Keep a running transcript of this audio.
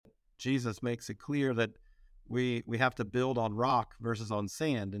Jesus makes it clear that we have to build on rock versus on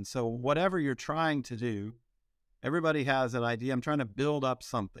sand. And so whatever you're trying to do, everybody has an idea. I'm trying to build up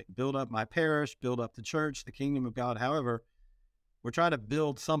something, build up my parish, build up the church, the kingdom of God. However, we're trying to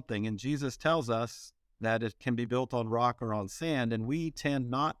build something, and Jesus tells us that it can be built on rock or on sand, and we tend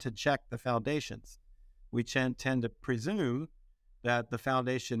not to check the foundations. We tend to presume that the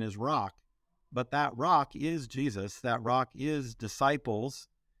foundation is rock, but that rock is Jesus. That rock is disciples.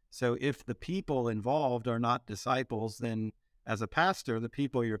 So if the people involved are not disciples, then as a pastor, the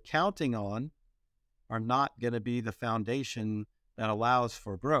people you're counting on are not going to be the foundation that allows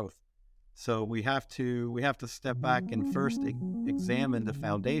for growth. So we have to step back and first examine the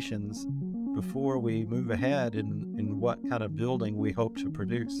foundations before we move ahead in what kind of building we hope to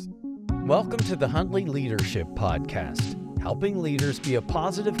produce. Welcome to the Huntley Leadership Podcast, helping leaders be a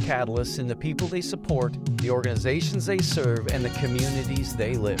positive catalyst in the people they support, the organizations they serve, and the communities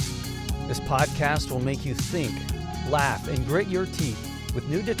they live. This podcast will make you think, laugh, and grit your teeth with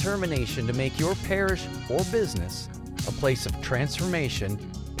new determination to make your parish or business a place of transformation,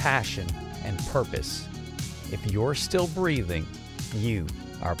 passion, and purpose. If you're still breathing, you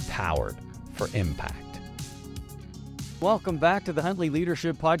are powered for impact. Welcome back to the Huntley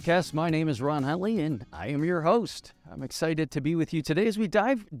Leadership Podcast. My name is Ron Huntley, and I am your host. I'm excited to be with you today as we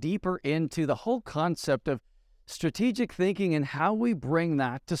dive deeper into the whole concept of strategic thinking and how we bring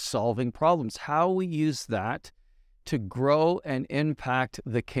that to solving problems, how we use that to grow and impact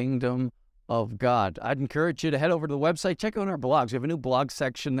the kingdom of God. I'd encourage you to head over to the website, check out our blogs. We have a new blog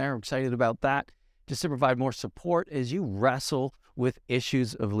section there. I'm excited about that, just to provide more support as you wrestle with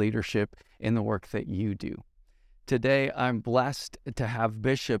issues of leadership in the work that you do. Today, I'm blessed to have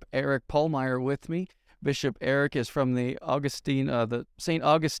Bishop Erik Pohlmeier with me. Bishop Erik is from the St.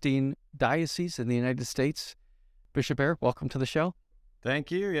 Augustine Diocese in the United States. Bishop Erik, welcome to the show.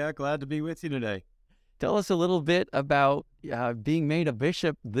 Thank you. Yeah, glad to be with you today. Tell us a little bit about being made a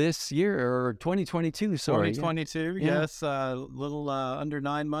bishop this year, or 2022, sorry. 2022, Yeah. yes, a little under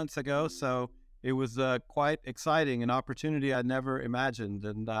 9 months ago. So it was quite exciting, an opportunity I'd never imagined.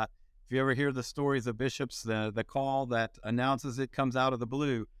 And if you ever hear the stories of bishops, the call that announces it comes out of the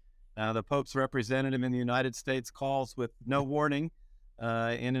blue. The Pope's representative in the United States calls with no warning,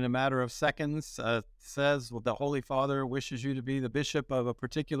 and in a matter of seconds says, well, the Holy Father wishes you to be the bishop of a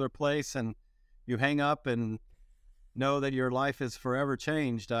particular place, and you hang up and know that your life is forever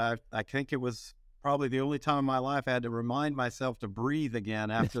changed. I think it was probably the only time in my life I had to remind myself to breathe again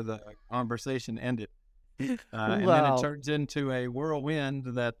after the conversation ended. And then it turns into a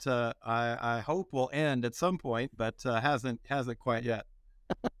whirlwind that I hope will end at some point, but hasn't quite yet.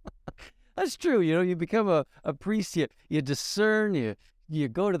 That's true. You become a priest, you discern, you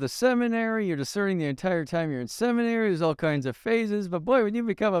go to the seminary, you're discerning the entire time you're in seminary. There's all kinds of phases. But boy, when you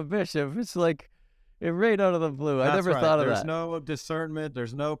become a bishop, it's like right out of the blue. I never thought of that. There's no discernment.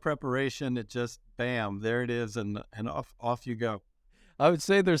 There's no preparation. It just, bam, there it is, and off you go. I would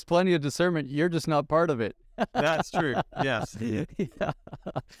say there's plenty of discernment. You're just not part of it. That's true. Yes. Yeah. That's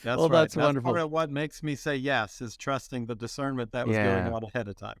well, right. that's wonderful. Part of what makes me say yes is trusting the discernment that was going on ahead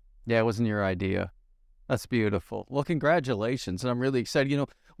of time. Yeah, it wasn't your idea. That's beautiful. Well, congratulations. And I'm really excited.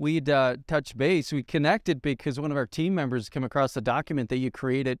 We'd touched base. We connected because one of our team members came across the document that you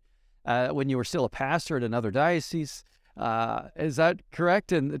created when you were still a pastor at another diocese. Is that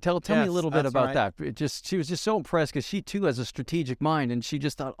correct? And tell me a little bit about that. She was just so impressed because she too has a strategic mind, and she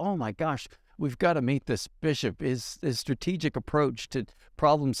just thought, oh my gosh, we've got to meet this bishop. His strategic approach to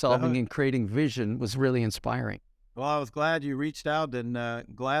problem solving and creating vision was really inspiring. Well, I was glad you reached out, and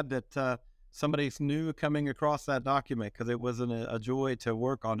glad that somebody's new coming across that document, because it wasn't a joy to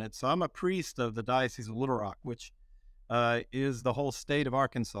work on it. So I'm a priest of the Diocese of Little Rock, which is the whole state of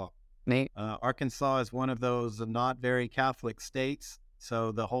Arkansas. Neat. Arkansas is one of those not very Catholic states,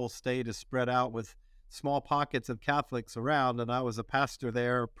 so the whole state is spread out with small pockets of Catholics around, and I was a pastor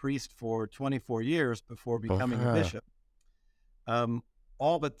there, a priest for 24 years before becoming a bishop.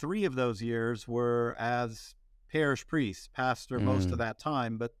 All but 3 of those years were as parish priest, pastor most of that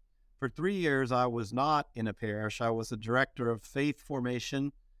time, but for 3 years I was not in a parish. I was a director of faith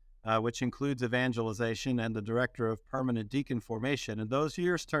formation, which includes evangelization, and the director of permanent deacon formation. And those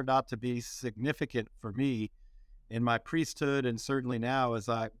years turned out to be significant for me in my priesthood, and certainly now as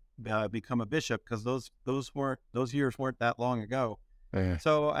I become a bishop, because those years weren't that long ago.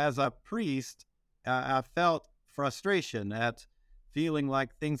 So as a priest, I felt frustration at feeling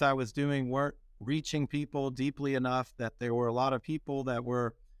like things I was doing weren't reaching people deeply enough, that there were a lot of people that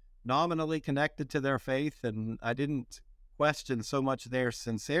were nominally connected to their faith, and I didn't question so much their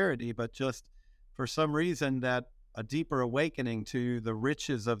sincerity, but just for some reason that a deeper awakening to the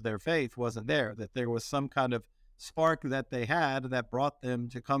riches of their faith wasn't there, that there was some kind of spark that they had that brought them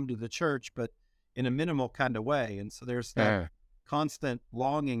to come to the church, but in a minimal kind of way. And so there's that constant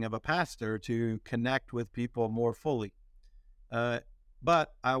longing of a pastor to connect with people more fully.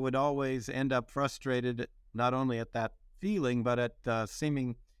 But I would always end up frustrated, not only at that feeling, but at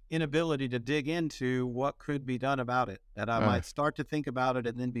seeming inability to dig into what could be done about it. That I might start to think about it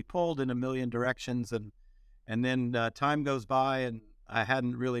and then be pulled in a million directions, and then time goes by and I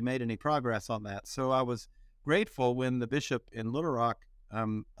hadn't really made any progress on that. So I was grateful when the bishop in Little Rock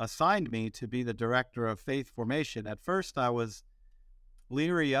assigned me to be the director of faith formation. At first, I was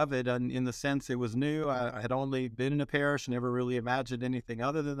leery of it, and in the sense it was new. I had only been in a parish, never really imagined anything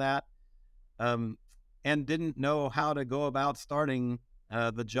other than that, and didn't know how to go about starting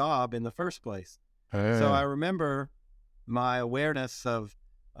the job in the first place. So I remember my awareness of,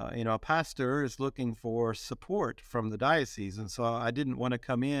 a pastor is looking for support from the diocese. And so I didn't want to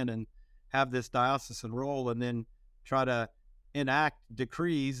come in and have this diocesan role and then try to enact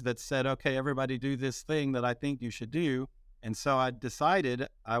decrees that said, okay, everybody do this thing that I think you should do. And so I decided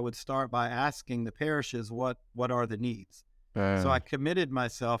I would start by asking the parishes what are the needs. So I committed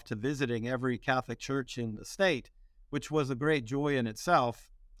myself to visiting every Catholic church in the state, which was a great joy in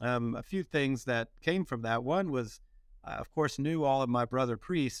itself. A few things that came from that. One was, I, of course, knew all of my brother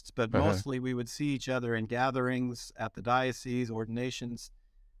priests, but mostly we would see each other in gatherings at the diocese, ordinations.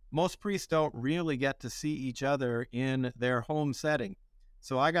 Most priests don't really get to see each other in their home setting.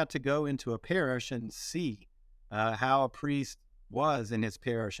 So I got to go into a parish and see how a priest was in his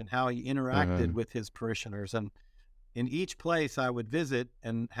parish and how he interacted with his parishioners. And in each place I would visit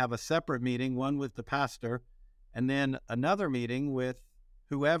and have a separate meeting, one with the pastor, and then another meeting with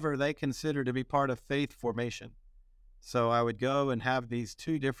whoever they consider to be part of faith formation. So I would go and have these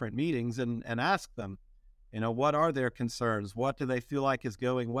two different meetings and ask them, what are their concerns? What do they feel like is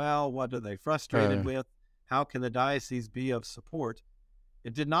going well? What are they frustrated with? How can the diocese be of support?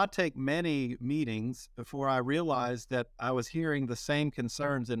 It did not take many meetings before I realized that I was hearing the same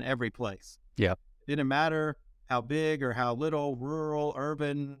concerns in every place. Yeah. It didn't matter how big or how little, rural,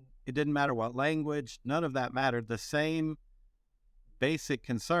 urban, it didn't matter what language, none of that mattered. The same basic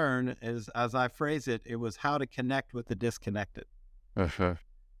concern is, as I phrase it, it was how to connect with the disconnected.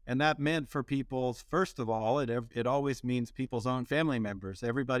 And that meant for people, first of all, it always means people's own family members.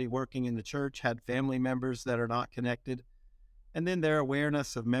 Everybody working in the church had family members that are not connected. And then their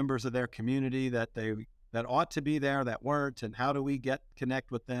awareness of members of their community that ought to be there that weren't, and how do we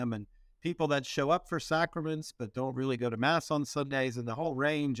connect with them, and people that show up for sacraments but don't really go to Mass on Sundays, and the whole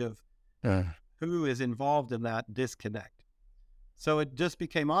range of who is involved in that disconnect. So it just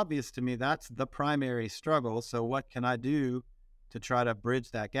became obvious to me that's the primary struggle. So what can I do to try to bridge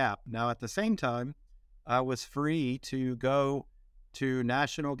that gap? Now, at the same time, I was free to go to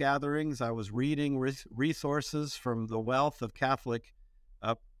national gatherings. I was reading resources from the wealth of Catholic,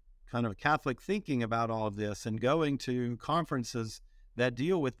 kind of Catholic thinking about all of this, and going to conferences that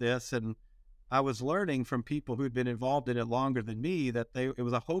deal with this. And I was learning from people who'd been involved in it longer than me that it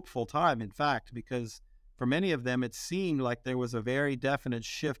was a hopeful time, in fact, because for many of them, it seemed like there was a very definite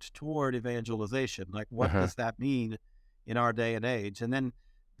shift toward evangelization. Like, what does that mean in our day and age? And then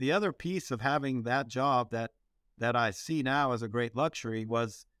the other piece of having that job that I see now as a great luxury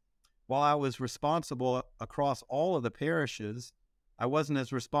was, while I was responsible across all of the parishes, I wasn't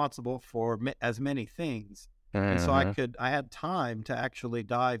as responsible for as many things. And so I had time to actually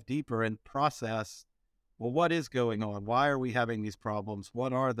dive deeper and process, well, what is going on? Why are we having these problems?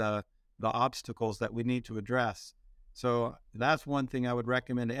 What are the obstacles that we need to address? So that's one thing I would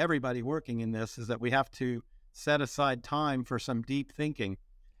recommend to everybody working in this, is that we have to set aside time for some deep thinking.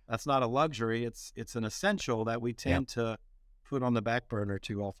 That's not a luxury. It's an essential that we tend to put on the back burner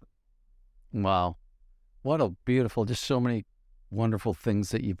too often. Wow. What a beautiful, just so many wonderful things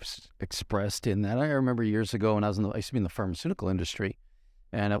that you've expressed in that. I remember years ago when I used to be in the pharmaceutical industry,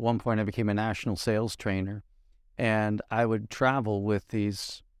 and at one point I became a national sales trainer, and I would travel with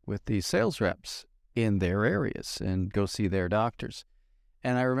these sales reps in their areas and go see their doctors.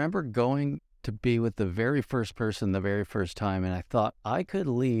 And I remember going to be with the very first person the very first time, and I thought I could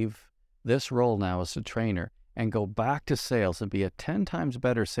leave this role now as a trainer and go back to sales and be a 10 times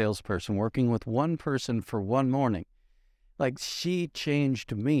better salesperson working with one person for one morning. Like, she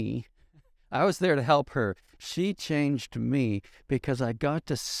changed me. I was there to help her. She changed me because I got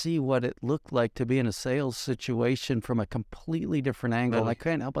to see what it looked like to be in a sales situation from a completely different angle. Really? And I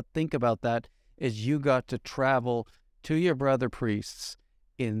can't help but think about that as you got to travel to your brother priests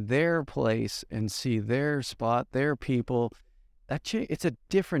in their place and see their spot, their people. It's a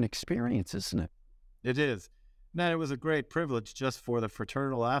different experience, isn't it? It is. Man, it was a great privilege just for the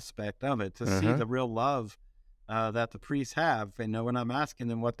fraternal aspect of it to see Uh-huh. the real love that the priests have. And when I'm asking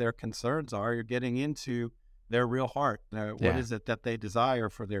them what their concerns are, you're getting into their real heart. What Yeah. is it that they desire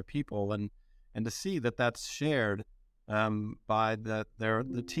for their people, and to see that that's shared by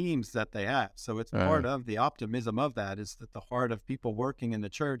the teams that they have. So it's Uh, part of the optimism of that is that the heart of people working in the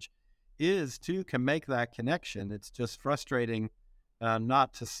church is to can make that connection. It's just frustrating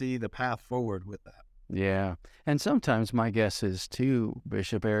not to see the path forward with that. yeah. And sometimes my guess is too,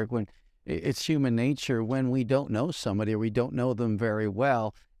 Bishop Eric, when it's human nature when we don't know somebody or we don't know them very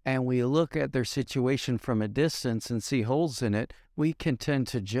well, and we look at their situation from a distance and see holes in it, we can tend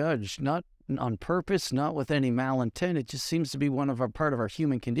to judge, not on purpose, not with any malintent. It just seems to be one of our part of our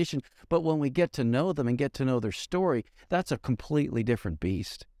human condition. But when we get to know them and get to know their story, that's a completely different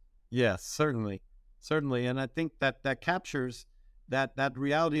beast. Yes, certainly, certainly, and I think that that captures that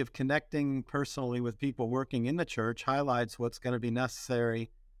reality of connecting personally with people working in the church highlights what's going to be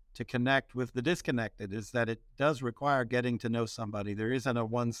necessary to connect with the disconnected. Is that it does require getting to know somebody. There isn't a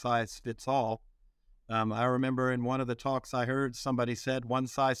one size fits all. I remember in one of the talks I heard somebody said one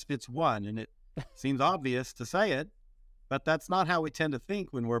size fits one, and it seems obvious to say it, but that's not how we tend to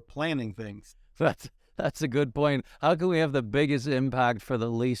think when we're planning things. That's that's a good point. How can we have the biggest impact for the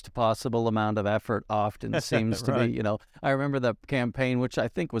least possible amount of effort? Often seems to be, Right. I remember the campaign, which I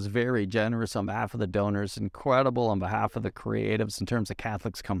think was very generous on behalf of the donors, incredible on behalf of the creatives in terms of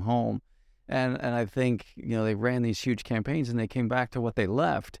Catholics Come Home. And I think, they ran these huge campaigns and they came back to what they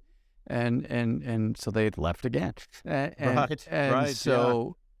left. And so they left again. Right. And Right. Yeah.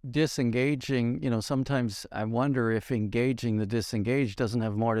 so disengaging, sometimes I wonder if engaging the disengaged doesn't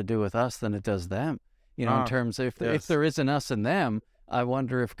have more to do with us than it does them. In Ah. terms of if Yes. there isn't us and them, I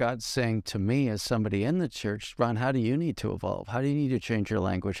wonder if God's saying to me as somebody in the church, Ron, how do you need to evolve? How do you need to change your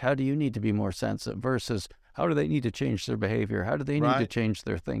language? How do you need to be more sensitive versus how do they need to change their behavior? How do they need to Right. change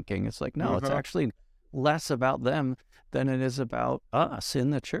their thinking? It's like, no, it's Uh-huh. actually less about them than it is about us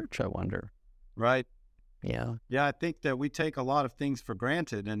in the church, I wonder. Right. Yeah. Yeah, I think that we take a lot of things for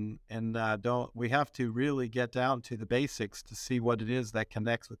granted, and don't we have to really get down to the basics to see what it is that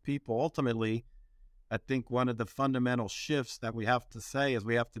connects with people. Ultimately, I think one of the fundamental shifts that we have to say is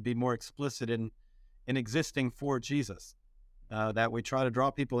we have to be more explicit in existing for Jesus. That we try to draw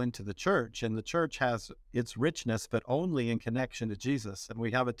people into the church, and the church has its richness, but only in connection to Jesus. And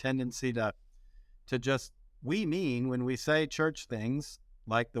we have a tendency to just we mean when we say church things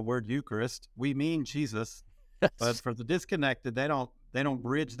like the word Eucharist, we mean Jesus. But for the disconnected, they don't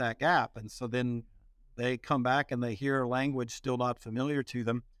bridge that gap, and so then they come back and they hear language still not familiar to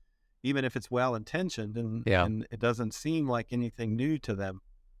them, even if it's well intentioned, and Yeah. and it doesn't seem like anything new to them.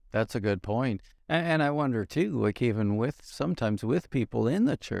 That's a good point. And I wonder too, like even sometimes with people in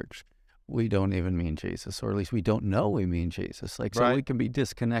the church, we don't even mean Jesus, or at least we don't know we mean Jesus. Like, so we Right? can be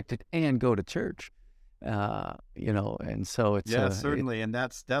disconnected and go to church, and so Yeah, certainly, and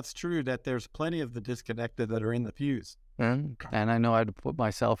that's true. That there's plenty of the disconnected that are in the pews. and I know I'd put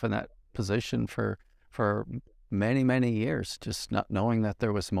myself in that position for many, many years, just not knowing that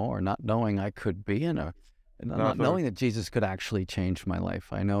there was more, not knowing I could be not Uh-huh. knowing that Jesus could actually change my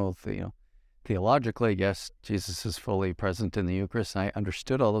life. I know, theologically, yes, Jesus is fully present in the Eucharist. I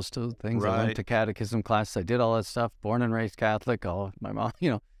understood all those two things. I went Right. to catechism class. I did all that stuff. Born and raised Catholic. All my mom,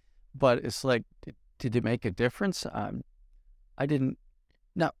 But it's like, did it make a difference? I didn't.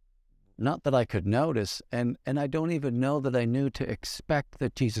 Not not that I could notice, and I don't even know that I knew to expect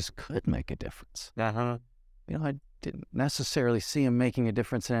that Jesus could make a difference. Uh-huh. I didn't necessarily see him making a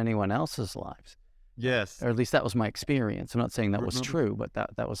difference in anyone else's lives, Yes. or at least that was my experience. I'm not saying that was Mhm. true, but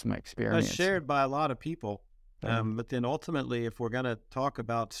that was my That's experience. shared by a lot of people. Um, But then ultimately, if we're going to talk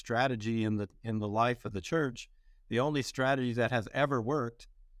about strategy in the life of the church, the only strategy that has ever worked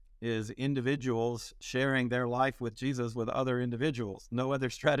is individuals sharing their life with Jesus with other individuals. No other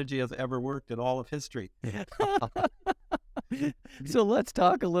strategy has ever worked in all of history. so let's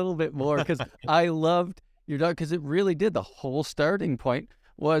talk a little bit more because I loved your dog because it really did. The whole starting point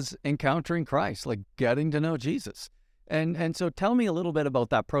was encountering Christ, like getting to know Jesus. And so tell me a little bit about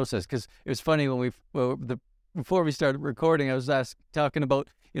that process because it was funny when before we started recording, I was talking about,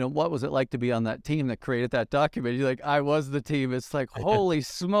 what was it like to be on that team that created that document? You're like, I was the team. It's like, holy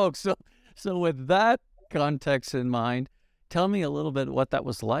smokes. So with that context in mind, tell me a little bit what that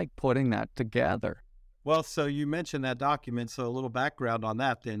was like putting that together. Well, so you mentioned that document, so a little background on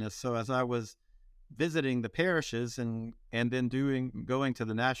that then is so as I was visiting the parishes and then going to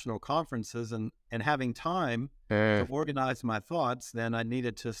the national conferences and having time to organize my thoughts, then I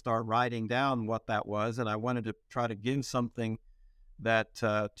needed to start writing down what that was, and I wanted to try to give something that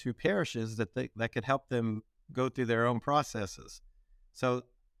to parishes that could help them go through their own processes.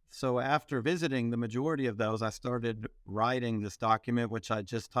 So after visiting the majority of those, I started writing this document, which I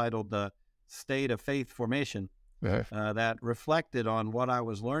just titled The State of Faith Formation, that reflected on what I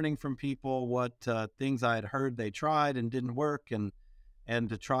was learning from people, what things I had heard they tried and didn't work, and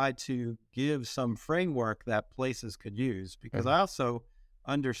to try to give some framework that places could use. Because I also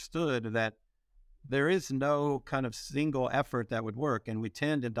understood that there is no kind of single effort that would work. And we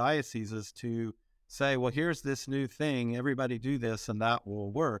tend in dioceses to say, well, here's this new thing, everybody do this and that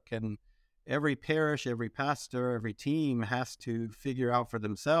will work. And every parish, every pastor, every team has to figure out for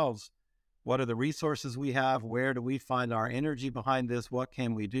themselves, what are the resources we have? Where do we find our energy behind this? What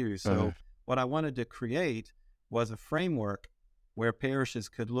can we do? So what I wanted to create was a framework where parishes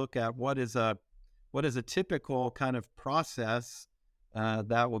could look at what is a typical kind of process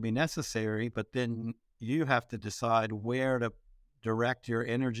that will be necessary, but then you have to decide where to direct your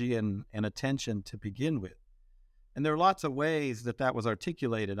energy and attention to begin with. And there are lots of ways that was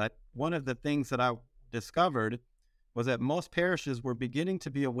articulated. One of the things that I discovered was that most parishes were beginning to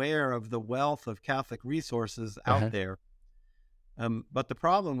be aware of the wealth of Catholic resources out there. But the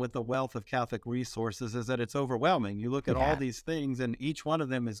problem with the wealth of Catholic resources is that it's overwhelming. You look at all these things and each one of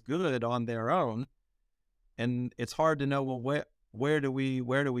them is good on their own. And it's hard to know, well, where do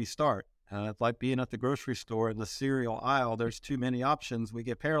we start? It's like being at the grocery store in the cereal aisle. There's too many options. We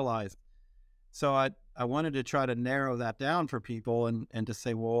get paralyzed. So I wanted to try to narrow that down for people and to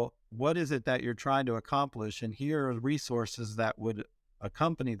say, well, what is it that you're trying to accomplish? And here are resources that would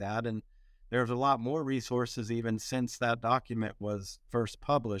accompany that. And there's a lot more resources even since that document was first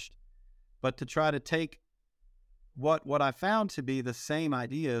published. But to try to take what I found to be the same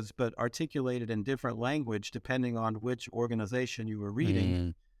ideas, but articulated in different language, depending on which organization you were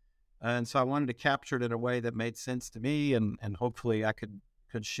reading. And so I wanted to capture it in a way that made sense to me and hopefully I could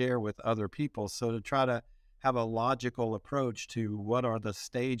share with other people. So to try to have a logical approach to what are the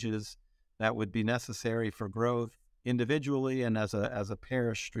stages that would be necessary for growth individually and as a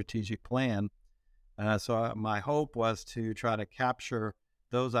parish strategic plan. So my hope was to try to capture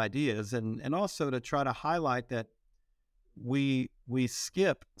those ideas and also to try to highlight that we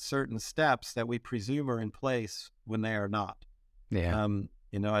skip certain steps that we presume are in place when they are not.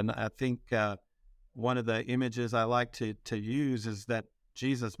 And I think one of the images I like to use is that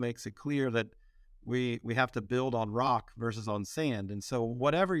Jesus makes it clear that we have to build on rock versus on sand. And so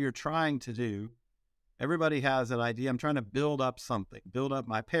whatever you're trying to do, everybody has an idea. I'm trying to build up something, build up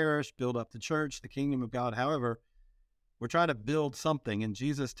my parish, build up the church, the kingdom of God. However, we're trying to build something. And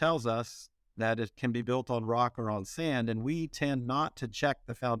Jesus tells us that it can be built on rock or on sand. And we tend not to check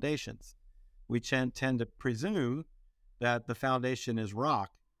the foundations. We tend to presume that the foundation is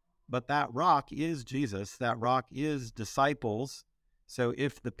rock, but that rock is Jesus. That rock is disciples. So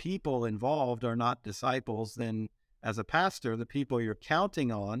if the people involved are not disciples, then as a pastor, the people you're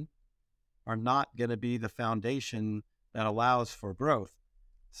counting on are not going to be the foundation that allows for growth.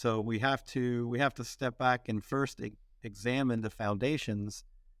 So we have to step back and first examine the foundations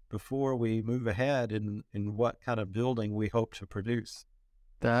before we move ahead in what kind of building we hope to produce.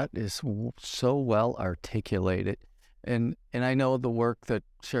 That is so well articulated. And I know the work that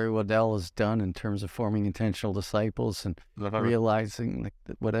Sherry Waddell has done in terms of forming intentional disciples and realizing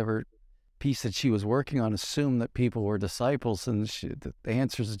that whatever piece that she was working on assumed that people were disciples, and the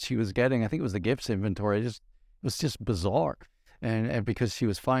answers that she was getting, I think it was the gifts inventory, it was just bizarre. And because she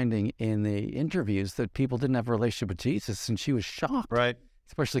was finding in the interviews that people didn't have a relationship with Jesus, and she was shocked, right?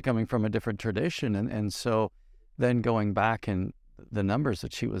 Especially coming from a different tradition. And so then going back and the numbers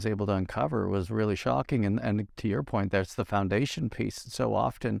that she was able to uncover was really shocking. And to your point, that's the foundation piece. So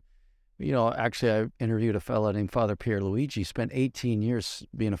often, actually I interviewed a fellow named Father Pierluigi, spent 18 years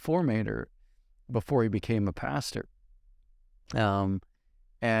being a formator before he became a pastor. And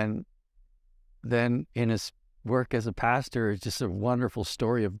then in his work as a pastor, it's just a wonderful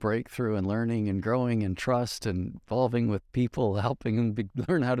story of breakthrough and learning and growing and trust and involving with people, helping him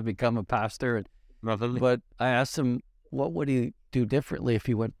learn how to become a pastor. But I asked him, what would he do differently if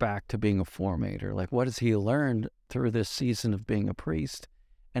he went back to being a formator? Like, what has he learned through this season of being a priest?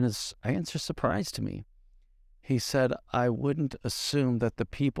 And his answer surprised me. He said, I wouldn't assume that the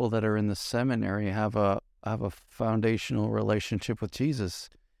people that are in the seminary have a foundational relationship with Jesus.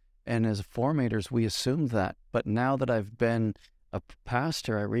 And as formators, we assumed that. But now that I've been a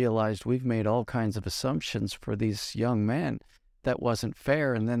pastor, I realized we've made all kinds of assumptions for these young men that wasn't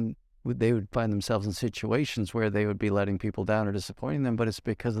fair. And then they would find themselves in situations where they would be letting people down or disappointing them, but it's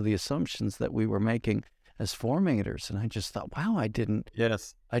because of the assumptions that we were making as formators. And I just thought, wow, I didn't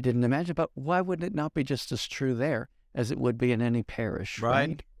imagine, but why would it not be just as true there as it would be in any parish,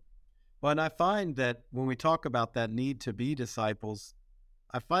 right? Well, and I find that when we talk about that need to be disciples,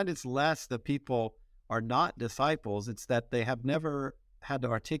 I find it's less that people are not disciples, it's that they have never had to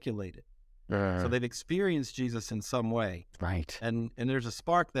articulate it. So they've experienced Jesus in some way. Right. And there's a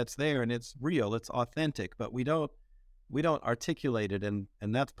spark that's there, and it's real, it's authentic, but we don't articulate it. And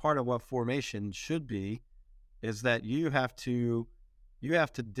that's part of what formation should be, is that you have to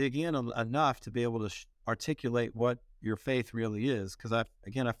dig in enough to be able to articulate what your faith really is. Because I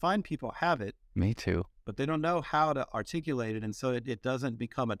find people have it. Me too. But they don't know how to articulate it, and so it doesn't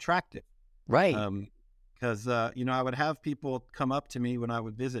become attractive. Right. Because I would have people come up to me when I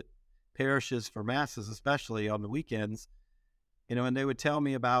would visit parishes for masses, especially on the weekends, and they would tell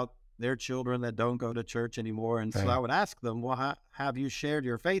me about their children that don't go to church anymore. And so I would ask them, well, have you shared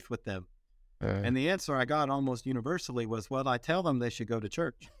your faith with them? And the answer I got almost universally was, well, I tell them they should go to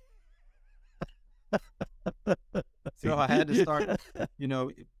church. So I had to start,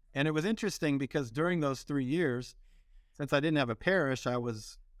 and it was interesting because during those 3 years, since I didn't have a parish, I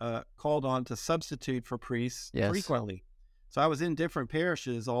was called on to substitute for priests frequently. So I was in different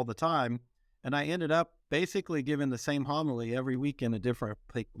parishes all the time, and I ended up basically giving the same homily every week in a different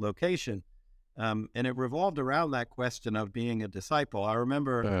location. And it revolved around that question of being a disciple. I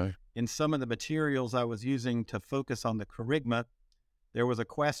remember in some of the materials I was using to focus on the kerygma, there was a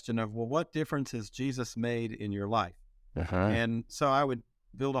question of, well, what difference has Jesus made in your life? And so I would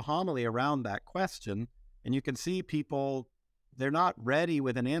build a homily around that question, and you can see people, they're not ready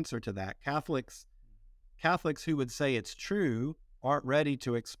with an answer to that. Catholics who would say it's true aren't ready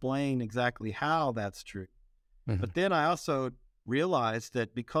to explain exactly how that's true. But then I also realized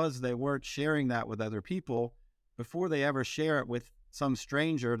that because they weren't sharing that with other people, before they ever share it with some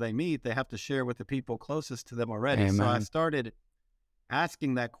stranger they meet, they have to share with the people closest to them already. Amen. So I started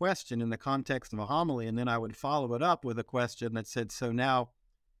asking that question in the context of a homily, and then I would follow it up with a question that said, so now,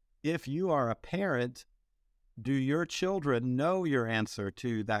 if you are a parent, do your children know your answer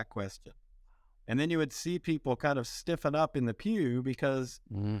to that question? And then you would see people kind of stiffen up in the pew because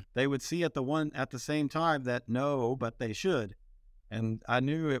they would see at the same time that no, but they should. And I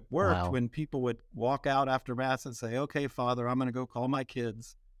knew it worked when people would walk out after Mass and say, okay, Father, I'm going to go call my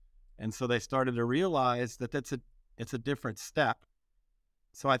kids. And so they started to realize that it's a different step.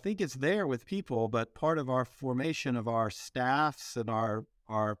 So I think it's there with people, but part of our formation of our staffs and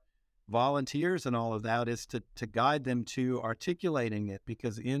our volunteers and all of that is to guide them to articulating it,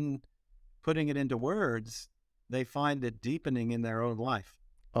 because in putting it into words, they find it deepening in their own life.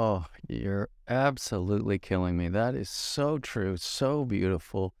 Oh, you're absolutely killing me. That is so true, so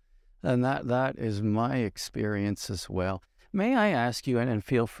beautiful. And that is my experience as well. May I ask you, and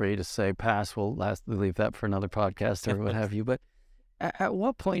feel free to say pass, we'll leave that for another podcast or what have you, but at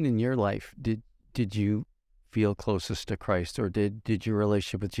what point in your life did you feel closest to Christ, or did your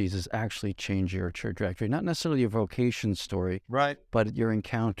relationship with Jesus actually change your trajectory? Not necessarily your vocation story, right, but your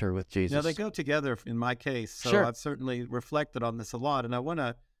encounter with Jesus. Now, they go together in my case, so sure. I've certainly reflected on this a lot, and I want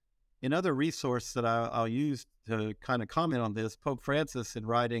to, another resource that I'll use to kind of comment on this, Pope Francis, in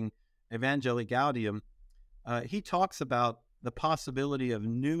writing Evangelii Gaudium, he talks about the possibility of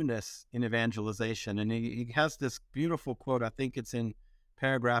newness in evangelization, and he has this beautiful quote, I think it's in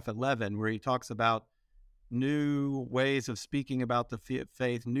paragraph 11, where he talks about new ways of speaking about the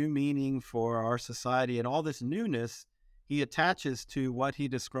faith, new meaning for our society, and all this newness he attaches to what he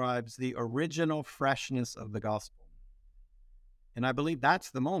describes the original freshness of the gospel. And I believe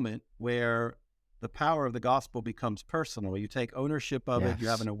that's the moment where the power of the gospel becomes personal. You take ownership of it, you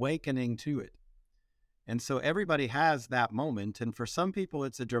have an awakening to it. And so everybody has that moment. And for some people,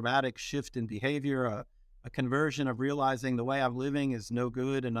 it's a dramatic shift in behavior, a conversion of realizing the way I'm living is no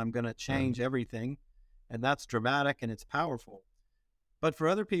good and I'm going to change everything. And that's dramatic and it's powerful. But for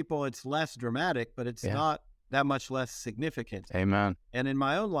other people, it's less dramatic, but it's not that much less significant. Amen. And in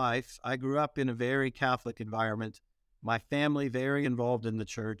my own life, I grew up in a very Catholic environment. My family very involved in the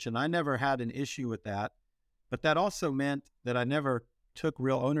church, and I never had an issue with that. But that also meant that I never took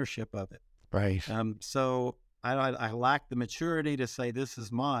real ownership of it. Right. So I lacked the maturity to say, this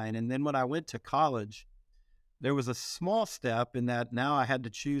is mine. And then when I went to college, there was a small step in that now I had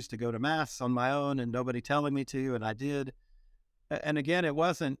to choose to go to Mass on my own and nobody telling me to, and I did. And again, it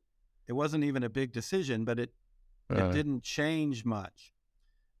wasn't even a big decision, but it didn't change much.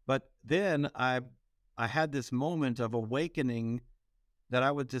 But then I had this moment of awakening that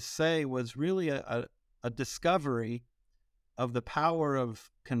I would just say was really a discovery of the power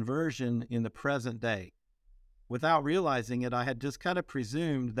of conversion in the present day. Without realizing it, I had just kind of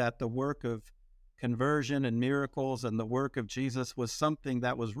presumed that the work of conversion and miracles and the work of Jesus was something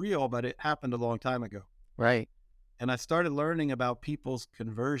that was real, but it happened a long time ago. Right. And I started learning about people's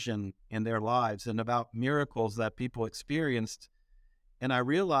conversion in their lives and about miracles that people experienced. And I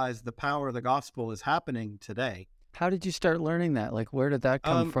realized the power of the gospel is happening today. How did you start learning that? Like, where did that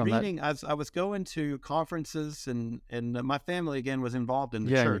come from? Reading, as I was going to conferences, and my family again was involved in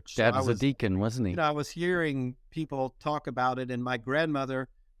the Yeah, your church. dad was a deacon, wasn't he? I was hearing people talk about it, and my grandmother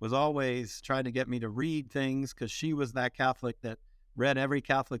was always trying to get me to read things because she was that Catholic that read every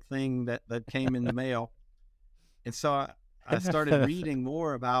Catholic thing that came in the mail. And so I started reading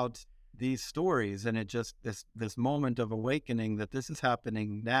more about these stories, and it just this moment of awakening that this is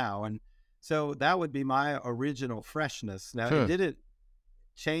happening now. And so that would be my original freshness. Now, it didn't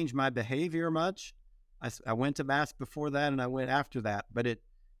change my behavior much. I went to Mass before that and I went after that, but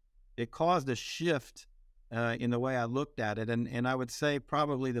it caused a shift in the way I looked at it. And I would say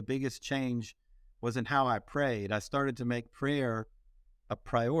probably the biggest change was in how I prayed. I started to make prayer a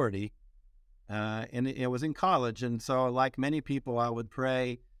priority, and it was in college. And so like many people, I would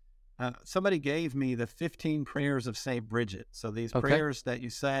pray. Somebody gave me the 15 prayers of St. Bridget. So these prayers that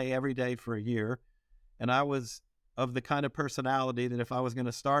you say every day for a year. And I was of the kind of personality that if I was going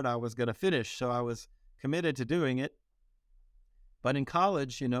to start, I was going to finish. So I was committed to doing it. But in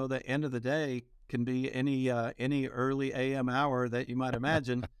college, the end of the day can be any early AM hour that you might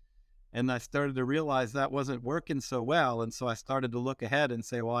imagine. And I started to realize that wasn't working so well. And so I started to look ahead and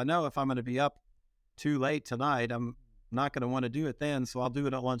say, well, I know if I'm going to be up too late tonight, I'm not going to want to do it then, so I'll do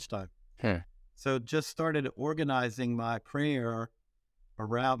it at lunchtime. So just started organizing my prayer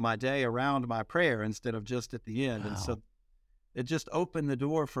around my day, around my prayer instead of just at the end. Wow. And so it just opened the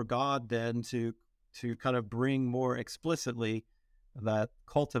door for God then to kind of bring more explicitly that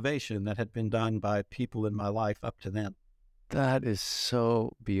cultivation that had been done by people in my life up to then. That is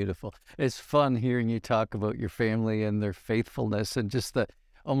so beautiful. It's fun hearing you talk about your family and their faithfulness and just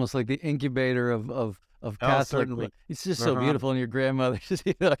almost like the incubator of Catholic. It's just so beautiful. And your grandmother,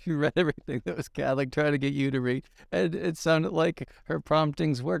 you read everything that was Catholic, trying to get you to read. And it sounded like her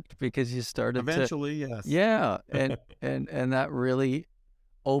promptings worked because you started eventually, yes. Yeah. And that really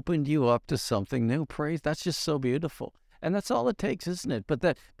opened you up to something new. Praise. That's just so beautiful. And that's all it takes, isn't it? But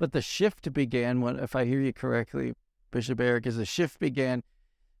the shift began when, if I hear you correctly, Bishop Erik, is the shift began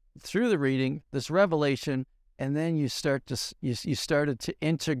through the reading, this revelation, and then you started to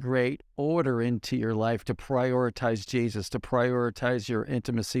integrate order into your life, to prioritize Jesus, to prioritize your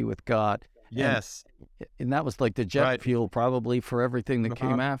intimacy with God. Yes. And that was like the jet fuel probably for everything that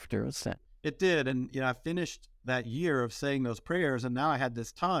came after. It did. And, I finished that year of saying those prayers, and now I had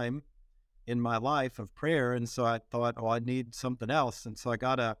this time in my life of prayer. And so I thought, I need something else. And so I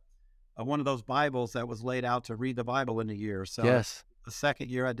got one of those Bibles that was laid out to read the Bible in a year. So the second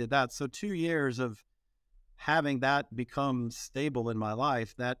year I did that. So 2 years of having that become stable in my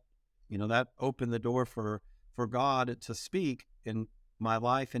life, that opened the door for God to speak in my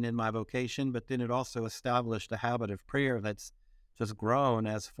life and in my vocation. But then it also established a habit of prayer that's just grown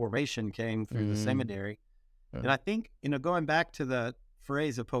as formation came through the seminary. And I think, going back to the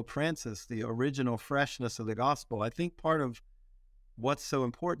phrase of Pope Francis, the original freshness of the gospel, I think part of what's so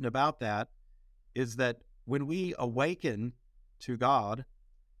important about that is that when we awaken to God,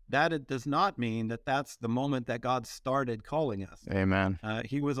 that it does not mean that that's the moment that God started calling us. Amen.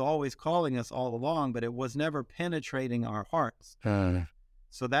 He was always calling us all along, but it was never penetrating our hearts.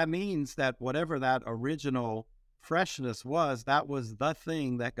 So that means that whatever that original freshness was, that was the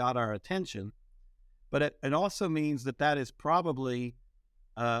thing that got our attention. But it also means that is probably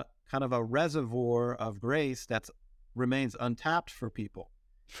kind of a reservoir of grace that remains untapped for people.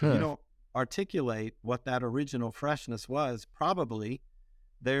 If you don't articulate what that original freshness was, probably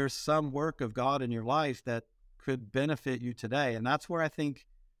there's some work of God in your life that could benefit you today. And that's where I think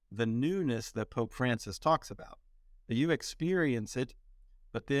the newness that Pope Francis talks about, that you experience it,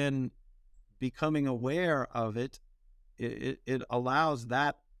 but then becoming aware of it, it allows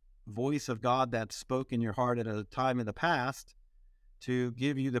that voice of God that spoke in your heart at a time in the past to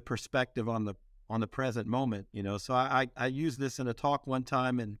give you the perspective on the present moment. So I used this in a talk one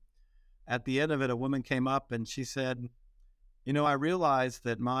time, and at the end of it, a woman came up and she said, I realized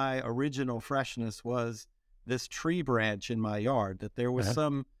that my original freshness was this tree branch in my yard, that there was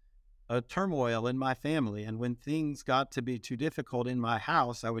some turmoil in my family. And when things got to be too difficult in my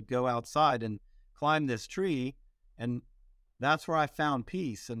house, I would go outside and climb this tree, and that's where I found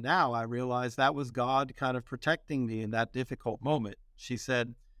peace. And now I realize that was God kind of protecting me in that difficult moment. She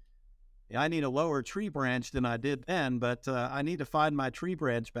said, I need a lower tree branch than I did then, but I need to find my tree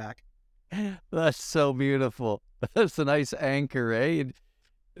branch back. That's so beautiful. That's a nice anchor, eh?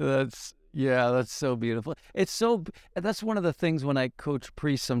 Yeah, that's so beautiful. That's one of the things when I coach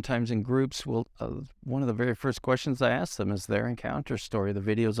priests sometimes in groups, one of the very first questions I ask them is their encounter story. The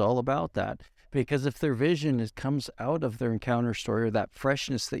video's all about that. Because if their vision comes out of their encounter story, or that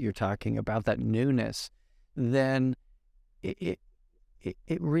freshness that you're talking about, that newness, then it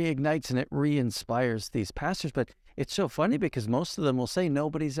reignites and it re-inspires these pastors. But it's so funny because most of them will say,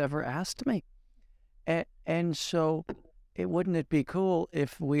 nobody's ever asked me. And so wouldn't it be cool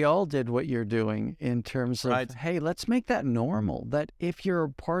if we all did what you're doing in terms of, Right. hey, let's make that normal, that if you're a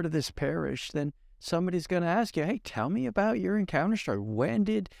part of this parish, then somebody's going to ask you, hey, tell me about your encounter story. When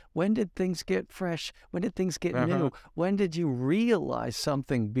did things get fresh? When did things get new? When did you realize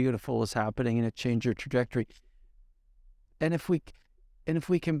something beautiful was happening and it changed your trajectory? And if we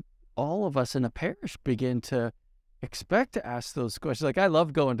can, all of us in a parish begin to expect to ask those questions. Like, I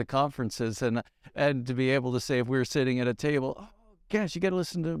love going to conferences and to be able to say, if we were sitting at a table, oh gosh, you got to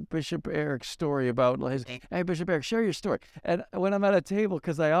listen to Bishop Erik's story about his, hey, Bishop Erik, share your story. And when I'm at a table,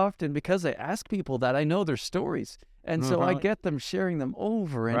 because I ask people that, I know their stories. And so I get them sharing them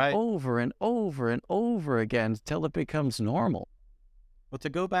over and over and over and over again until it becomes normal. Well, to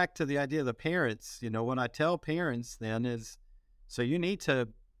go back to the idea of the parents, what I tell parents then is, so you need to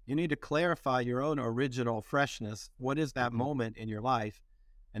clarify your own original freshness. What is that moment in your life?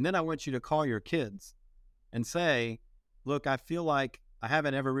 And then I want you to call your kids and say, look, I feel like I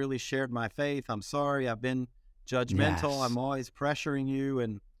haven't ever really shared my faith. I'm sorry. I've been judgmental. Yes. I'm always pressuring you.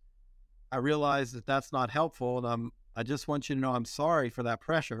 And I realize that that's not helpful. And I just want you to know I'm sorry for that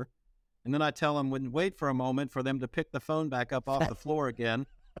pressure. And then I tell them, wait for a moment for them to pick the phone back up off the floor again.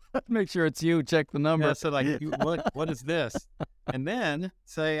 Make sure it's you. Check the number. Yeah, so like, what is this? And then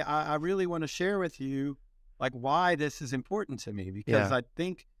say, I really want to share with you, like, why this is important to me. Because I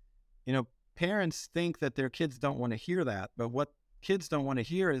think, parents think that their kids don't want to hear that. But what kids don't want to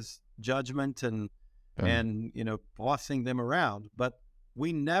hear is judgment and bossing them around. But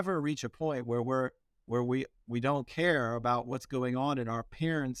we never reach a point where we don't care about what's going on in our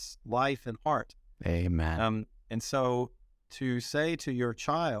parents' life and heart. Amen. And so to say to your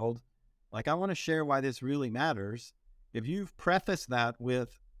child, like, I want to share why this really matters. If you've prefaced that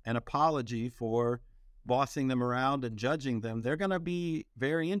with an apology for bossing them around and judging them, they're going to be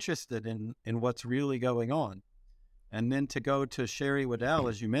very interested in what's really going on. And then to go to Sherry Waddell,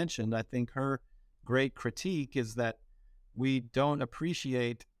 as you mentioned, I think her great critique is that we don't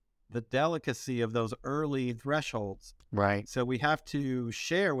appreciate the delicacy of those early thresholds. Right. So we have to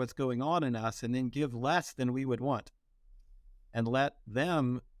share what's going on in us and then give less than we would want and let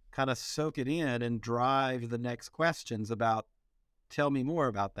them kind of soak it in and drive the next questions about, tell me more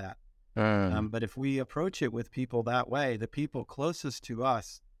about that. But if we approach it with people that way, the people closest to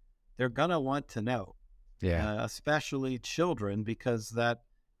us, they're going to want to know, especially children, because that,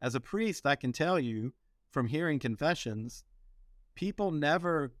 as a priest, I can tell you from hearing confessions, people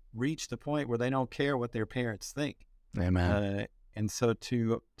never reach the point where they don't care what their parents think. Amen. And so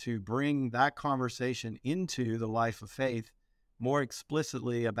to bring that conversation into the life of faith more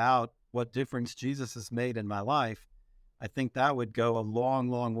explicitly about what difference Jesus has made in my life, I think that would go a long,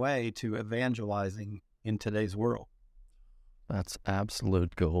 long way to evangelizing in today's world. That's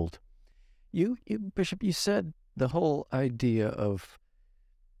absolute gold. You Bishop, you said the whole idea of,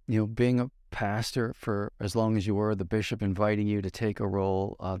 being a pastor for as long as you were, the bishop inviting you to take a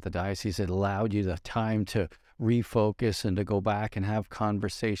role of the diocese, it allowed you the time to refocus and to go back and have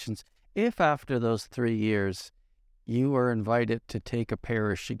conversations. If after those 3 years you were invited to take a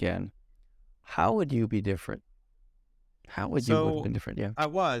parish again, how would you be different? How would you have been different? Yeah, I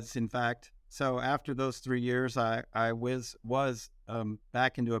was, in fact. So after those 3 years, I was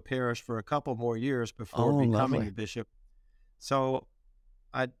back into a parish for a couple more years before becoming a bishop. So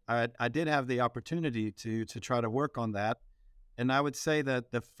I did have the opportunity to try to work on that. And I would say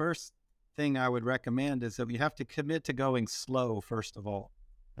that the first thing I would recommend is that you have to commit to going slow, first of all.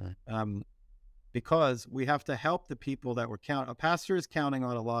 Because we have to help the people that we're counting. A pastor is counting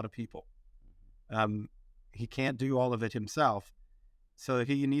on a lot of people. He can't do all of it himself. So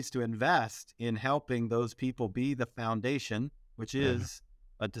he needs to invest in helping those people be the foundation, which is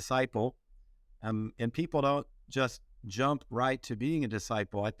a disciple. And people don't just jump right to being a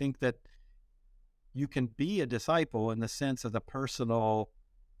disciple. I think that you can be a disciple in the sense of the personal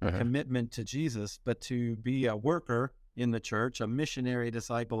commitment to Jesus, but to be a worker in the church, a missionary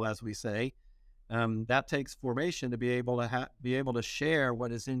disciple, as we say, that takes formation to be able to share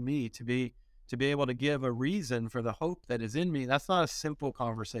what is in me, to be able to give a reason for the hope that is in me. That's not a simple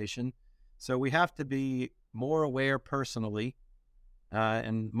conversation. So we have to be more aware personally,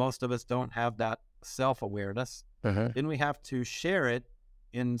 and most of us don't have that self-awareness. Then we have to share it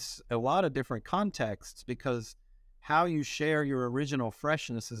in a lot of different contexts, because how you share your original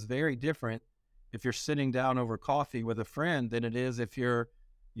freshness is very different if you're sitting down over coffee with a friend than it is if you're,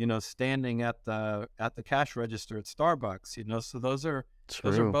 standing at the cash register at Starbucks. So those are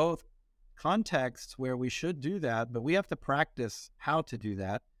both contexts where we should do that, but we have to practice how to do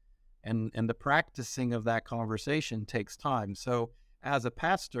that, and the practicing of that conversation takes time. So as a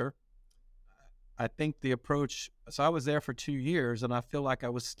pastor, I think the approach, so I was there for 2 years, and I feel like I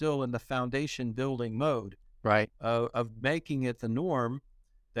was still in the foundation building mode, right, of making it the norm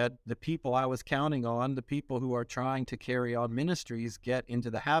that the people I was counting on, the people who are trying to carry on ministries, get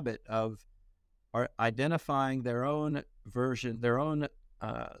into the habit of identifying their own version, their own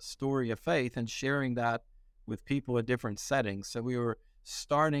story of faith, and sharing that with people in different settings. So we were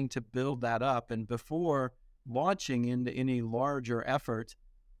starting to build that up, and before launching into any larger effort,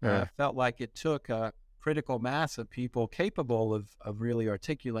 felt like it took a critical mass of people capable of really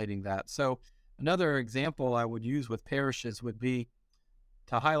articulating that. So another example I would use with parishes would be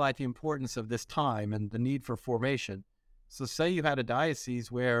to highlight the importance of this time and the need for formation. So say you had a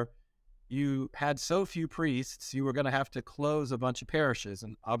diocese where you had so few priests, you were going to have to close a bunch of parishes,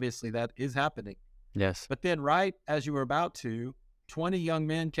 and obviously that is happening. Yes. But then right as you were about to, 20 young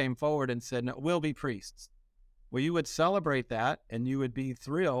men came forward and said, "No, we'll be priests." Well, you would celebrate that and you would be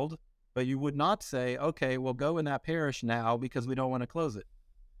thrilled, but you would not say, "Okay, we'll go in that parish now because we don't want to close it."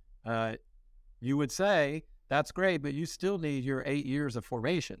 You would say, "That's great, but you still need your 8 years of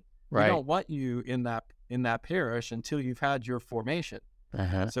formation. Right. We don't want you in that parish until you've had your formation."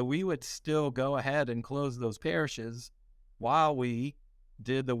 So we would still go ahead and close those parishes while we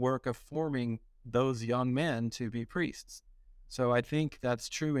did the work of forming those young men to be priests. So I think that's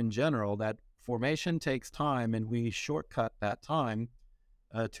true in general, that formation takes time, and we shortcut that time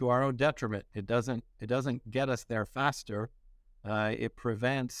to our own detriment. It doesn't get us there faster. It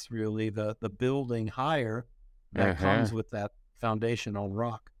prevents really the building higher that comes with that foundational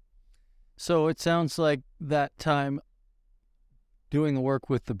rock. So it sounds like that time doing the work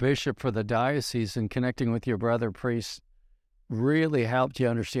with the bishop for the diocese and connecting with your brother priests really helped you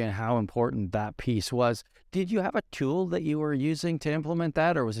understand how important that piece was. Did you have a tool that you were using to implement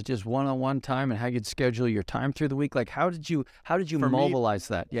that, or was it just one-on-one time and how you'd schedule your time through the week? Like, how did you mobilize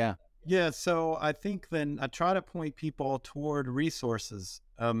that? Yeah. Yeah. So I think then I try to point people toward resources,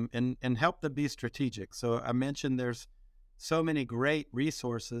 and help them be strategic. So I mentioned there's so many great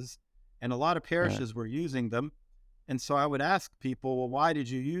resources, and a lot of parishes were using them. And so I would ask people, "Well, why did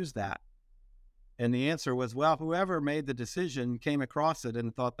you use that?" And the answer was, well, whoever made the decision came across it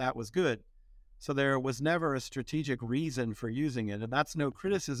and thought that was good. So there was never a strategic reason for using it. And that's no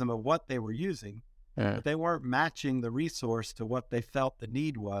criticism of what they were using, but they weren't matching the resource to what they felt the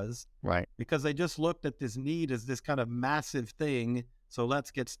need was. Right. Because they just looked at this need as this kind of massive thing. So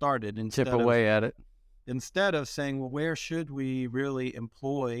let's get started. Chip away at it. Instead of saying, well, where should we really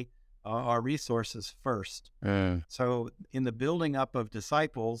employ our resources first? So in the building up of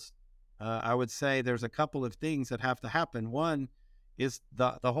disciples, I would say there's a couple of things that have to happen. One is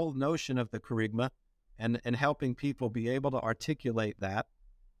the whole notion of the kerygma, and helping people be able to articulate that.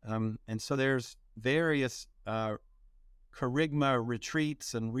 And so there's various kerygma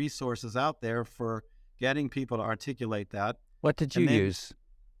retreats and resources out there for getting people to articulate that. What did you use?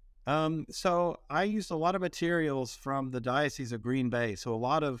 So I used a lot of materials from the Diocese of Green Bay. So a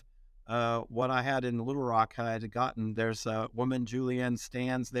lot of what I had in Little Rock, I had gotten, there's a woman, Julianne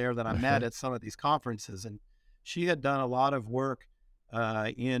Stans, there that I met at some of these conferences, and she had done a lot of work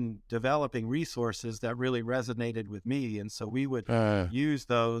in developing resources that really resonated with me. And so we would use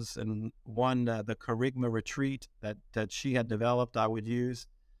those, and the Kerygma retreat that she had developed, I would use.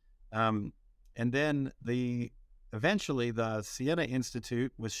 And then eventually the Siena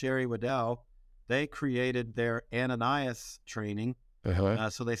Institute with Sherry Waddell, they created their Ananias training.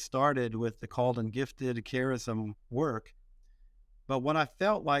 So they started with the called and gifted charism work. But what I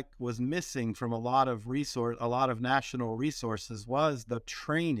felt like was missing from a lot of national resources was the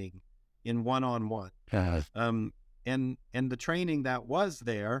training in one-on-one. And the training that was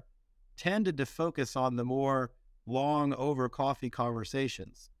there tended to focus on the more long over coffee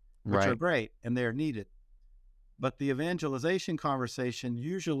conversations, which are great and they're needed. But the evangelization conversation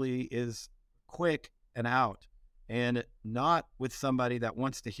usually is quick and out, and not with somebody that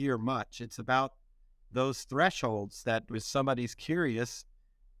wants to hear much. It's about those thresholds that if somebody's curious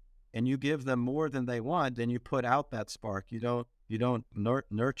and you give them more than they want, then you put out that spark. You don't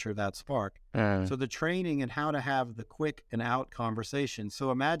nurture that spark. So the training in how to have the quick and out conversation. So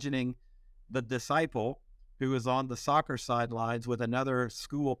imagining the disciple who is on the soccer sidelines with another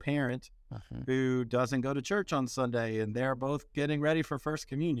school parent who doesn't go to church on Sunday, and they're both getting ready for First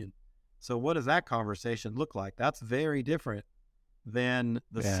Communion. So what does that conversation look like? That's very different than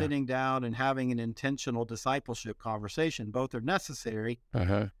the sitting down and having an intentional discipleship conversation. Both are necessary.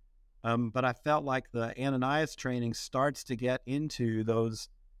 But I felt like the Ananias training starts to get into those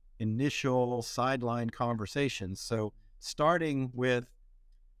initial sideline conversations. So starting with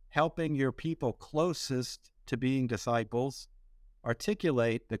helping your people closest to being disciples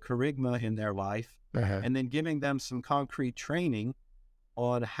articulate the charisma in their life, and then giving them some concrete training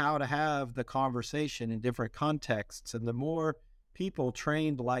on how to have the conversation in different contexts. And the more people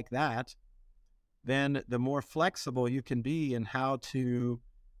trained like that, then the more flexible you can be in how to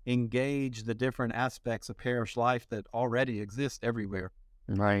engage the different aspects of parish life that already exist everywhere.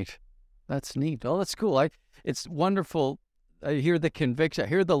 Right. That's neat. Oh, that's cool. It's wonderful. I hear the conviction. I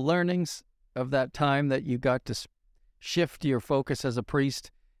hear the learnings of that time that you got to shift your focus as a priest,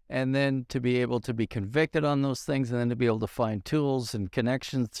 and then to be able to be convicted on those things, and then to be able to find tools and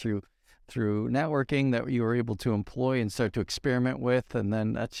connections through networking that you were able to employ and start to experiment with. And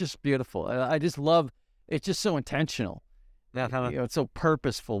then that's just beautiful. I just love, it's just so intentional. It's so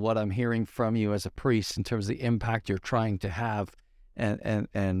purposeful what I'm hearing from you as a priest in terms of the impact you're trying to have, and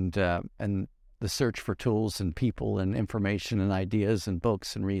the search for tools and people and information and ideas and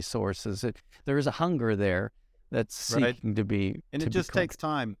books and resources. There is a hunger there that's seeking to be. And it just takes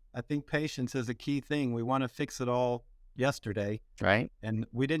time. I think patience is a key thing. We want to fix it all yesterday. Right. And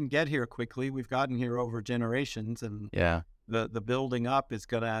we didn't get here quickly. We've gotten here over generations, and the building up is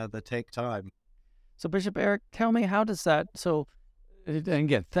going to take time. So Bishop Erik, tell me, how does that, and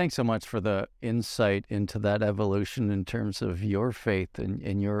again, thanks so much for the insight into that evolution in terms of your faith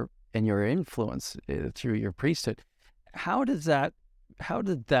and your influence through your priesthood. How did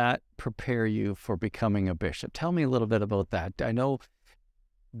that prepare you for becoming a bishop? Tell me a little bit about that. I know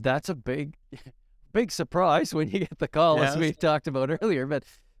that's a big surprise when you get the call, as we talked about earlier,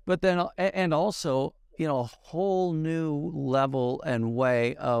 but then, and also, a whole new level and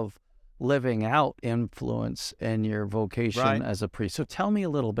way of living out influence in your vocation as a priest. So tell me a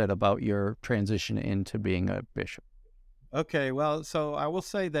little bit about your transition into being a bishop. Okay, well, so I will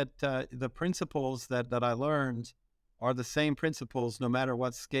say that the principles that I learned are the same principles no matter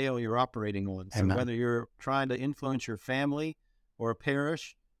what scale you're operating on. So whether you're trying to influence your family or a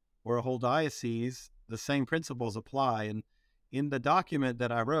parish or a whole diocese, the same principles apply. And in the document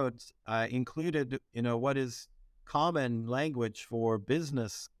that I wrote, I included, what is common language for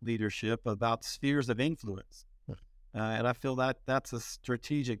business leadership about spheres of influence. And I feel that that's a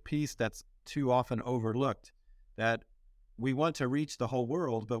strategic piece that's too often overlooked, that we want to reach the whole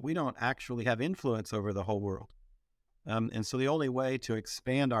world, but we don't actually have influence over the whole world. And so the only way to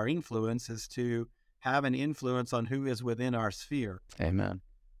expand our influence is to have an influence on who is within our sphere. Amen.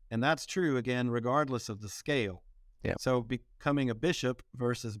 And that's true, again, regardless of the scale. Yeah. So becoming a bishop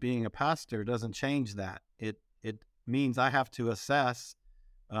versus being a pastor doesn't change that. It means I have to assess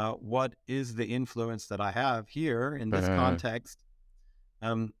what is the influence that I have here in this context.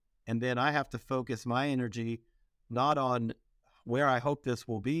 And then I have to focus my energy not on where I hope this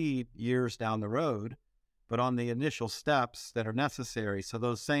will be years down the road, but on the initial steps that are necessary. So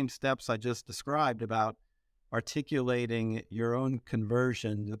those same steps I just described about articulating your own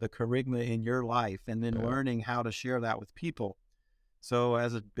conversion, the charisma in your life, and then learning how to share that with people. So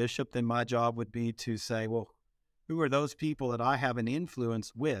as a bishop, then my job would be to say, well, who are those people that I have an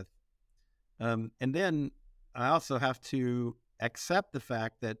influence with? And then I also have to accept the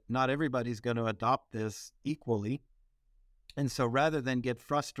fact that not everybody's going to adopt this equally. And so rather than get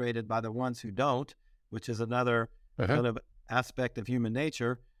frustrated by the ones who don't, which is another kind of aspect of human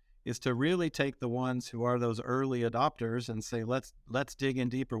nature, is to really take the ones who are those early adopters and say, let's dig in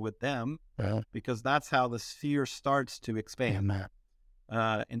deeper with them, because that's how the sphere starts to expand.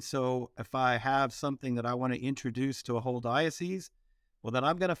 And so if I have something that I want to introduce to a whole diocese, well, then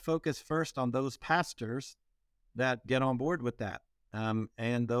I'm going to focus first on those pastors that get on board with that,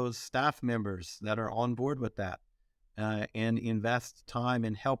 and those staff members that are on board with that, and invest time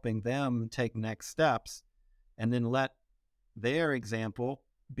in helping them take next steps, and then let their example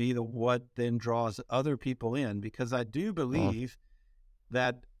be what then draws other people in. Because I do believe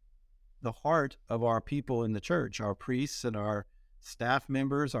that the heart of our people in the church, our priests and our staff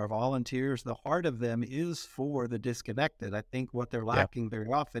members, our volunteers, the heart of them is for the disconnected. I think what they're lacking very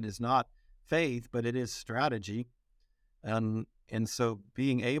often is not faith, but it is strategy. And so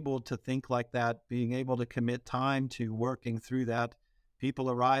being able to think like that, being able to commit time to working through that,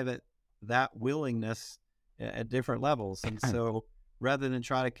 people arrive at that willingness at different levels. And so rather than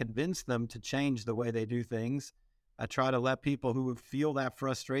try to convince them to change the way they do things. I try to let people who feel that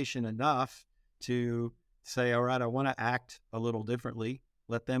frustration enough to say, all right, I want to act a little differently.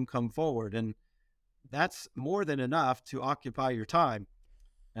 Let them come forward. And that's more than enough to occupy your time.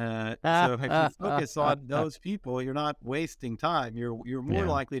 So if you focus on those people, you're not wasting time. You're more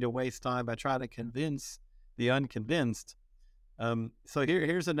likely to waste time by trying to convince the unconvinced. So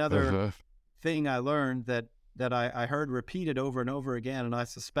here's another thing I learned that I heard repeated over and over again, and I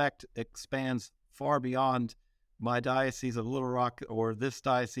suspect expands far beyond my diocese of Little Rock or this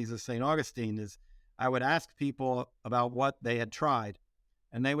diocese of St. Augustine, is I would ask people about what they had tried,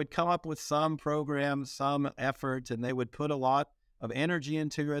 and they would come up with some program, some effort, and they would put a lot of energy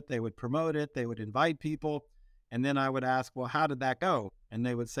into it. They would promote it. They would invite people. And then I would ask, well, how did that go? And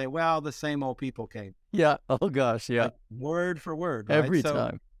they would say, well, the same old people came. Yeah. Oh, gosh. Yeah. Like, word for word. Right? Every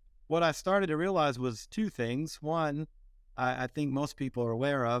time. What I started to realize was two things. One, I think most people are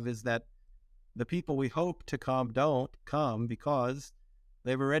aware of, is that the people we hope to come don't come because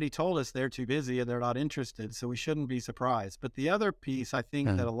they've already told us they're too busy and they're not interested. So we shouldn't be surprised. But the other piece I think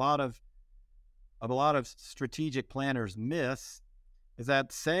that a lot of strategic planners miss is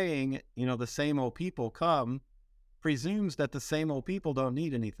that saying, the same old people come presumes that the same old people don't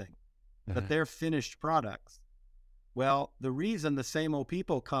need anything, that they're finished products. Well, the reason the same old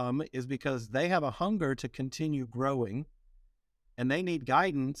people come is because they have a hunger to continue growing, and they need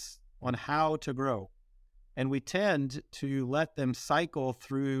guidance on how to grow. And we tend to let them cycle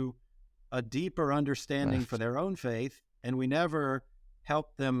through a deeper understanding for their own faith, and we never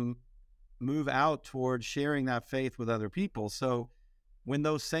help them move out towards sharing that faith with other people. So when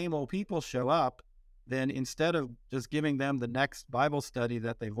those same old people show up, then instead of just giving them the next Bible study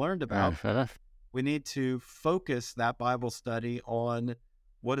that they've learned about, we need to focus that Bible study on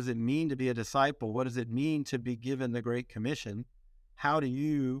what does it mean to be a disciple? What does it mean to be given the Great Commission? How do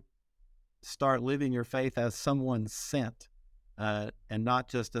you start living your faith as someone sent and not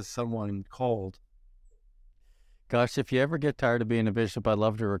just as someone called? Gosh, if you ever get tired of being a bishop, I'd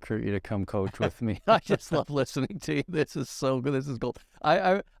love to recruit you to come coach with me. I just love listening to you. This is so good. This is gold.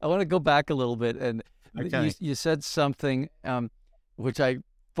 I want to go back a little bit. And you said something which I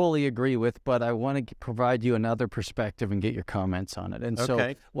fully agree with, but I want to provide you another perspective and get your comments on it. And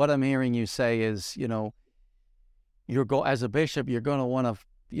so what I'm hearing you say is, as a bishop, you're going to want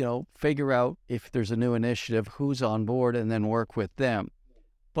to, figure out if there's a new initiative, who's on board, and then work with them.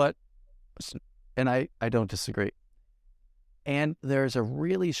 And I don't disagree. And there's a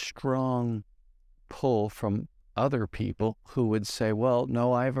really strong pull from other people who would say, well,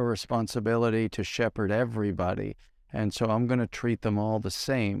 no, I have a responsibility to shepherd everybody, and so I'm going to treat them all the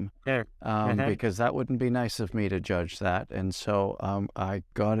same, because that wouldn't be nice of me to judge that. And so I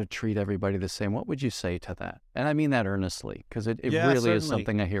got to treat everybody the same. What would you say to that? And I mean that earnestly, because it really certainly is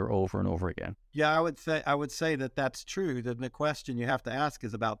something I hear over and over again. Yeah, I would say that that's true. The question you have to ask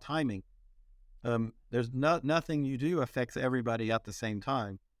is about timing. There's nothing you do affects everybody at the same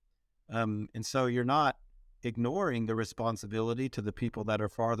time. And so you're not ignoring the responsibility to the people that are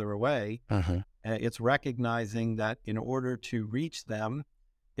farther away. It's recognizing that in order to reach them,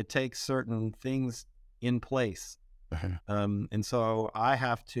 it takes certain things in place. And so I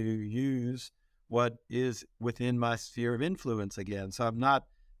have to use what is within my sphere of influence again. So I'm not,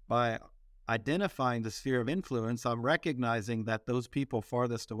 by identifying the sphere of influence, I'm recognizing that those people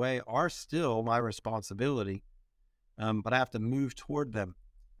farthest away are still my responsibility, but I have to move toward them.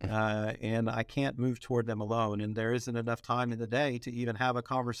 And I can't move toward them alone. And there isn't enough time in the day to even have a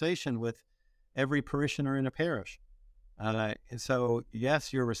conversation with every parishioner in a parish. And so,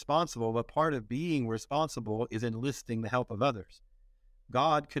 yes, you're responsible, but part of being responsible is enlisting the help of others.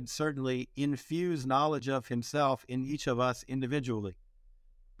 God could certainly infuse knowledge of himself in each of us individually,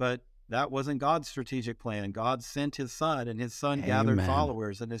 but that wasn't God's strategic plan. God sent his son, and his son gathered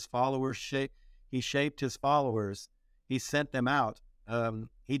followers, and his followers he shaped his followers. He sent them out.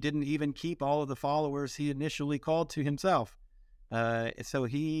 He didn't even keep all of the followers he initially called to himself. So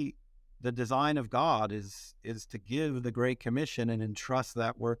the design of God is to give the Great Commission and entrust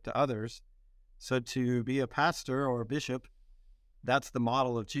that work to others. So to be a pastor or a bishop, that's the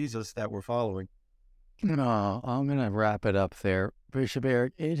model of Jesus that we're following. No, I'm going to wrap it up there. Bishop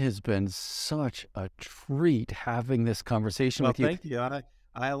Erik, it has been such a treat having this conversation with you. Thank you.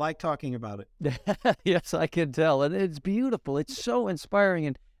 I like talking about it. Yes, I can tell. And it's beautiful. It's so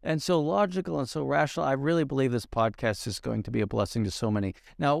inspiring and so logical and so rational. I really believe this podcast is going to be a blessing to so many.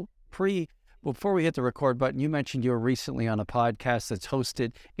 Now, before we hit the record button, you mentioned you were recently on a podcast that's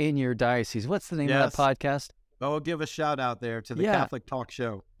hosted in your diocese. What's the name of that podcast? Well, we'll give a shout out there to the Catholic Talk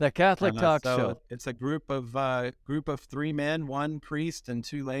Show. The Catholic Talk Show. It's a group of 3 men, 1 priest and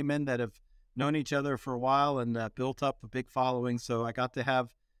 2 laymen that have known each other for a while and built up a big following. So I got to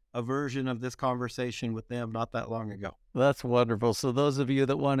have a version of this conversation with them not that long ago. That's wonderful. So those of you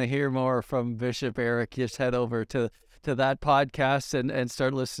that want to hear more from Bishop Erik, just head over to that podcast and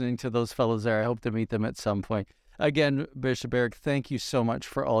start listening to those fellows there. I hope to meet them at some point. Again, Bishop Erik, thank you so much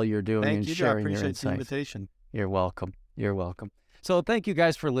for all you're doing and sharing your insights. I appreciate the invitation. You're welcome. You're welcome. So thank you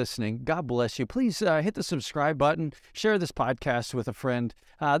guys for listening. God bless you. Please hit the subscribe button. Share this podcast with a friend.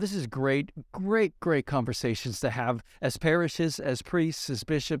 This is great conversations to have as parishes, as priests, as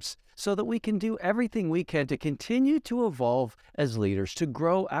bishops, so that we can do everything we can to continue to evolve as leaders, to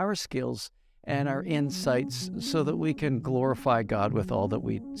grow our skills and our insights so that we can glorify God with all that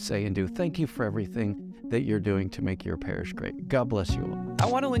we say and do. Thank you for everything that you're doing to make your parish great. God bless you all. I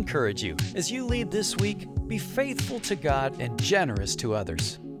want to encourage you, as you lead this week, be faithful to God and generous to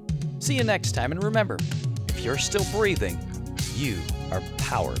others. See you next time, and remember, if you're still breathing, you are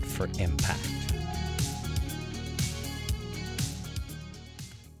powered for impact.